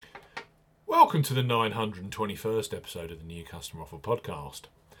Welcome to the 921st episode of the New Customer Offer podcast.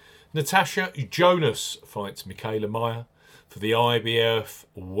 Natasha Jonas fights Michaela Meyer for the IBF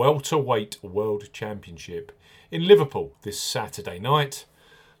Welterweight World Championship in Liverpool this Saturday night.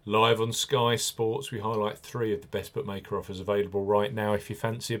 Live on Sky Sports, we highlight three of the best bookmaker offers available right now if you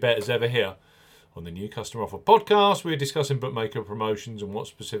fancy a bet as ever here. On the New Customer Offer podcast, we're discussing bookmaker promotions and what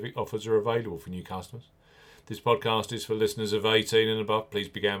specific offers are available for new customers. This podcast is for listeners of 18 and above. Please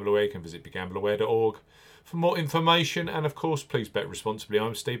be gamble aware. You can visit begambleaware.org for more information. And of course, please bet responsibly.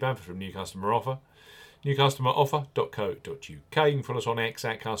 I'm Steve Bamford from New Customer Offer. newcustomeroffer.co.uk. You can follow us on X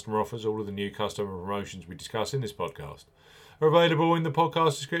at Customer Offers. All of the new customer promotions we discuss in this podcast are available in the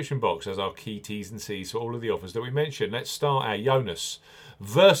podcast description box as our key T's and C's for all of the offers that we mentioned. Let's start our Jonas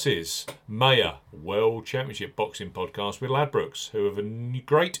versus Meyer World Championship Boxing podcast with Ladbrokes, who have a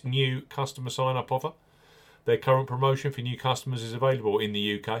great new customer sign-up offer. Their current promotion for new customers is available in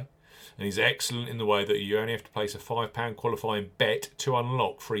the UK and is excellent in the way that you only have to place a £5 qualifying bet to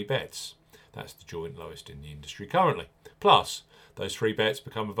unlock free bets. That's the joint lowest in the industry currently. Plus, those free bets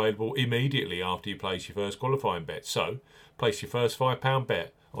become available immediately after you place your first qualifying bet. So, place your first £5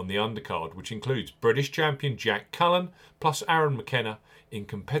 bet on the undercard, which includes British champion Jack Cullen plus Aaron McKenna in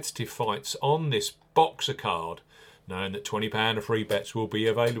competitive fights on this boxer card, knowing that £20 of free bets will be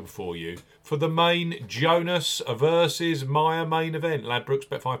available for you for the main Jonas versus Meyer main event. Ladbrokes,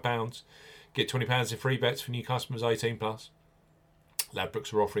 bet £5. Get £20 in free bets for new customers 18 plus.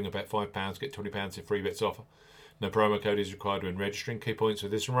 Ladbrokes are offering a bet £5, get £20 in free bets offer. No promo code is required when registering. Key points for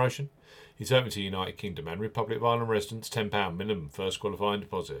this promotion. It's open to United Kingdom and Republic of Ireland residents. £10 minimum first qualifying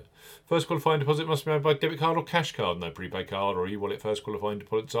deposit. First qualifying deposit must be made by debit card or cash card. No prepaid card or e-wallet first qualifying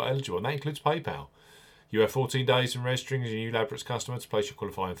deposits are eligible, and that includes PayPal. You have 14 days in registering as a new Ladbrokes customer to place your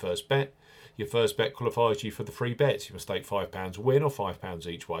qualifying first bet. Your first bet qualifies you for the free bets. You must stake £5 win or £5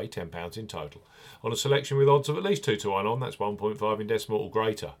 each way, £10 in total. On a selection with odds of at least 2 to 1 on, that's 1.5 in decimal or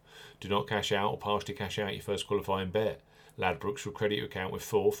greater. Do not cash out or partially cash out your first qualifying bet. Ladbrokes will credit your account with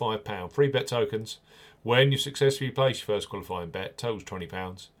 £4 £5 free bet tokens when you successfully place your first qualifying bet. Totals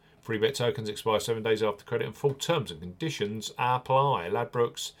 £20. Free bet tokens expire 7 days after credit and full terms and conditions apply.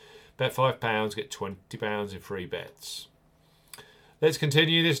 Ladbrokes, bet £5, get £20 in free bets. Let's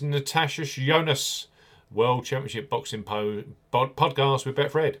continue this Natasha Jonas World Championship Boxing podcast with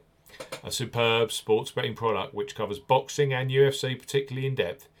Betfred, a superb sports betting product which covers boxing and UFC particularly in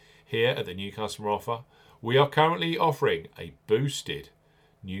depth. Here at the New Customer Offer, we are currently offering a boosted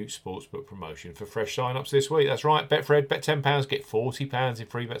new sportsbook promotion for fresh sign-ups this week. That's right, Betfred, bet £10, get £40 in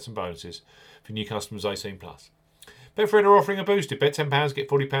free bets and bonuses for new customers 18 plus. Betfred are offering a boosted bet £10, get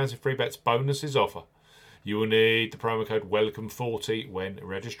 £40 in free bets bonuses offer. You will need the promo code WELCOME40 when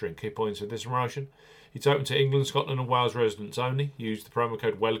registering. Key points for this promotion. It's open to England, Scotland and Wales residents only. Use the promo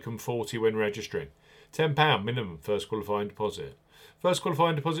code WELCOME40 when registering. £10 minimum first qualifying deposit. First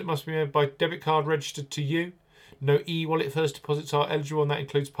qualifying deposit must be made by debit card registered to you. No e-wallet first deposits are eligible, and that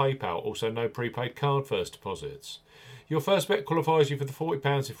includes PayPal. Also, no prepaid card first deposits. Your first bet qualifies you for the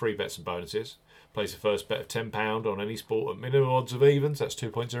 £40 in free bets and bonuses. Place a first bet of £10 on any sport at minimum odds of evens, that's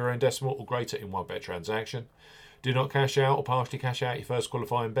 2.0 in decimal or greater in one bet transaction. Do not cash out or partially cash out your first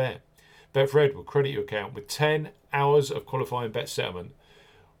qualifying bet. Betfred will credit your account with 10 hours of qualifying bet settlement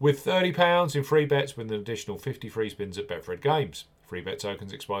with £30 in free bets with an additional 50 free spins at Betfred Games. Free bet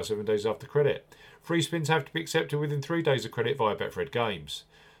tokens expire 7 days after credit. Free spins have to be accepted within 3 days of credit via Betfred Games.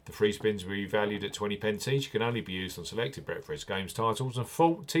 The free spins will be valued at 20p each. Can only be used on selected Betfred Games titles and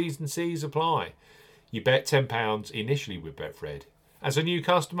full T's and C's apply. You bet £10 initially with Betfred. As a new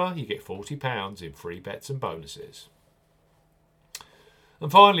customer, you get £40 in free bets and bonuses.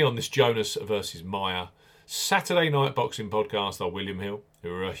 And finally on this Jonas versus Meyer Saturday night boxing podcast are William Hill,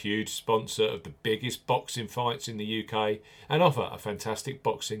 who are a huge sponsor of the biggest boxing fights in the UK and offer a fantastic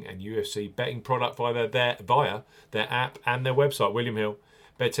boxing and UFC betting product via their app and their website. William Hill,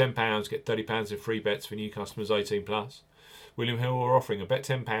 bet £10, get £30 in free bets for new customers 18 plus. William Hill are offering a bet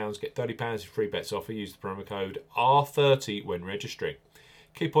 £10, get £30 in free bets offer. Use the promo code R30 when registering.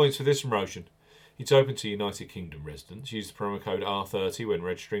 Key points for this promotion. It's open to United Kingdom residents. Use the promo code R30 when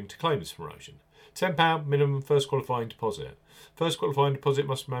registering to claim this promotion. £10 minimum first qualifying deposit. First qualifying deposit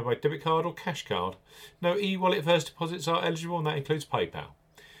must be made by debit card or cash card. No e-wallet first deposits are eligible, and that includes PayPal.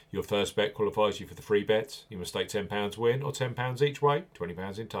 Your first bet qualifies you for the free bets. You must stake £10 win or £10 each way,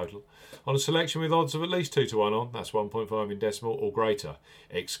 £20 in total. On a selection with odds of at least 2 to 1 on, that's 1.5 in decimal or greater.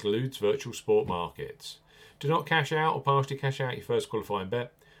 Excludes virtual sport markets. Do not cash out or partially cash out your first qualifying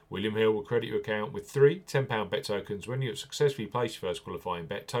bet. William Hill will credit your account with 3 £10 bet tokens when you have successfully placed your first qualifying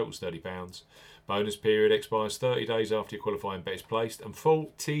bet, totals £30. Bonus period expires 30 days after your qualifying bet is placed, and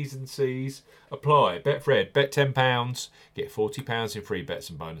full T's and C's apply. Betfred, bet £10, get £40 in free bets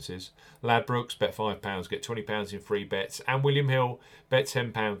and bonuses. Ladbrokes, bet £5, get £20 in free bets. And William Hill, bet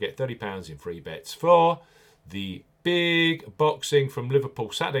 £10, get £30 in free bets for the big boxing from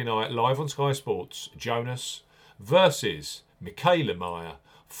Liverpool Saturday night live on Sky Sports. Jonas versus Michaela Meyer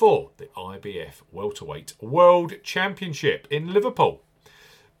for the IBF Welterweight World Championship in Liverpool.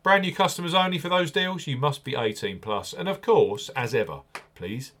 Brand new customers only for those deals. You must be 18 plus. And of course, as ever,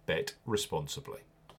 please bet responsibly.